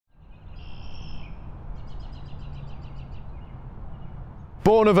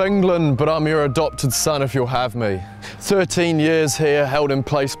Born of England, but I'm your adopted son if you'll have me. 13 years here, held in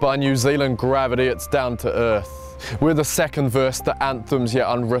place by New Zealand gravity, it's down to earth. We're the second verse, the anthem's yet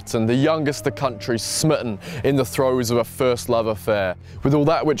unwritten, the youngest the country smitten in the throes of a first love affair, with all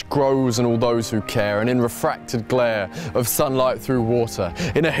that which grows and all those who care, and in refracted glare of sunlight through water,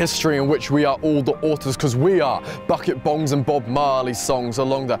 in a history in which we are all the authors, because we are bucket bongs and Bob Marley songs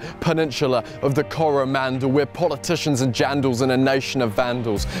along the peninsula of the Coromandel. We're politicians and jandals in a nation of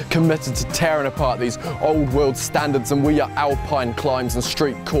vandals, committed to tearing apart these old world standards, and we are alpine climbs and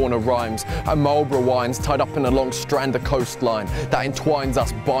street corner rhymes, and Marlborough wines tied up in a long strand of coastline that entwines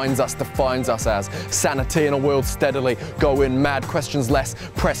us, binds us, defines us as sanity in a world steadily going mad. Questions less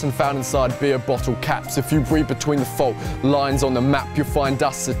pressing found inside beer bottle caps. If you read between the fault lines on the map, you'll find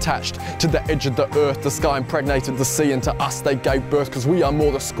us attached to the edge of the earth. The sky impregnated the sea, and to us they gave birth, because we are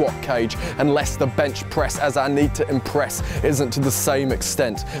more the squat cage and less the bench press, as our need to impress isn't to the same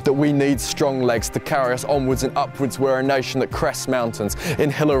extent that we need strong legs to carry us onwards and upwards. We're a nation that crests mountains in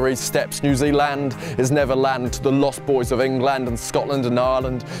Hillary's steps. New Zealand is never land to the lost boys of England and Scotland and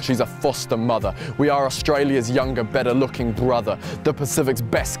Ireland. She's a foster mother. We are Australia's younger, better looking brother, the Pacific's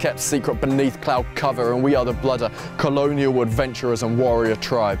best kept secret beneath cloud cover, and we are the blood of colonial adventurers and warrior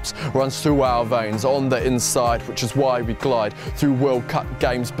tribes. Runs through our veins on the inside, which is why we glide through World Cup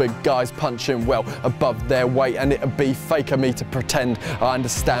games. Big guys punching well above their weight, and it'd be fake of me to pretend I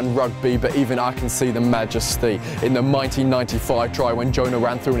understand rugby, but even I can see the majesty in the 1995 try when Jonah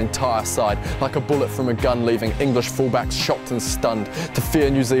ran through an entire side like a bullet from a gun, leaving English fullbacks shocked and stunned, to fear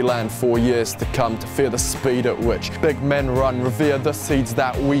New Zealand for years to come, to fear the speed at which big men run, revere the seeds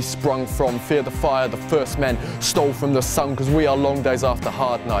that we sprung from, fear the fire the first men stole from the sun, because we are long days after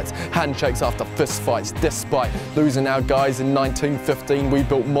hard nights, handshakes after fist fights. Despite losing our guys in 1915, we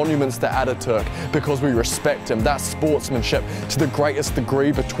built monuments to Ataturk because we respect him. That's sportsmanship to the greatest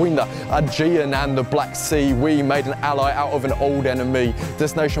degree. Between the Aegean and the Black Sea, we made an ally out of an old enemy.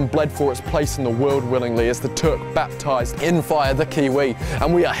 This nation bled for its place in the world willingly, as the Turk baptized in fire the Kiwi,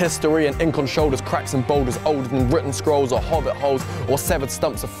 and we are history in ink on shoulders, cracks and boulders older than written scrolls or hobbit holes or severed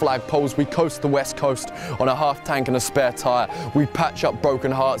stumps of flagpoles. We coast the west coast on a half tank and a spare tyre. We patch up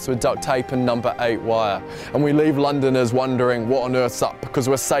broken hearts with duct tape and number 8 wire, and we leave Londoners wondering what on earth's up, because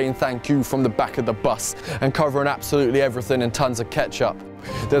we're saying thank you from the back of the bus and covering absolutely everything in tons of ketchup.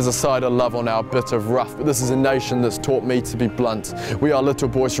 There's a side of love on our bit of rough, but this is a nation that's taught me to be blunt. We are little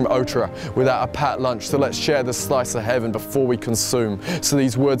boys from Otra without a pat lunch, so let's share this slice of heaven before we consume, so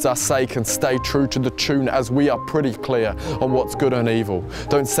these words I say can stay true to the tune, as we are pretty clear on what's good and evil.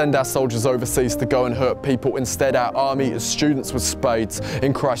 Don't send our soldiers overseas to go and hurt people. Instead, our army is students with spades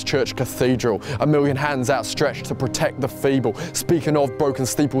in Christchurch Cathedral, a million hands outstretched to protect the feeble. Speaking of broken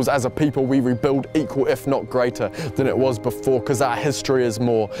steeples, as a people we rebuild equal if not greater than it was before, because our history is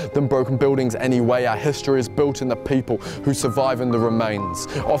more than broken buildings anyway. Our history is built in the people who survive in the remains.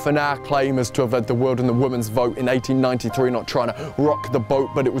 Often our claim is to have led the world in the women's vote in 1893, not trying to rock the boat,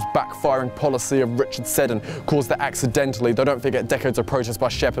 but it was backfiring policy of Richard Seddon caused that accidentally. They don't forget decades of protest by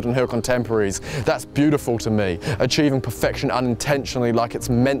Shepherd and her contemporaries. That's beautiful to me, achieving perfection unintentionally, like it's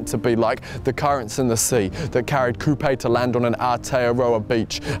meant to be, like the currents in the sea that carried Coupe to land on an Aotearoa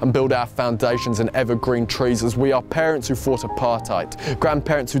beach and build our foundations in evergreen trees, as we are parents who fought apartheid,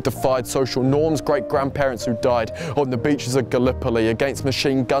 grandparents who defied social norms, great-grandparents who died on the beaches of Gallipoli against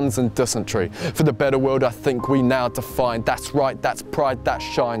machine guns and dysentery. For the better world I think we now define. That's right, that's pride that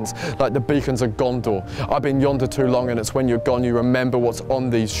shines like the beacons of Gondor. I've been yonder too long, and it's when you're gone you remember what's on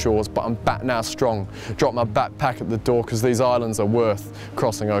these shores, but I'm back now strong. Drop my backpack at the door, because these islands are worth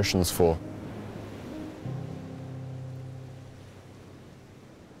crossing oceans for.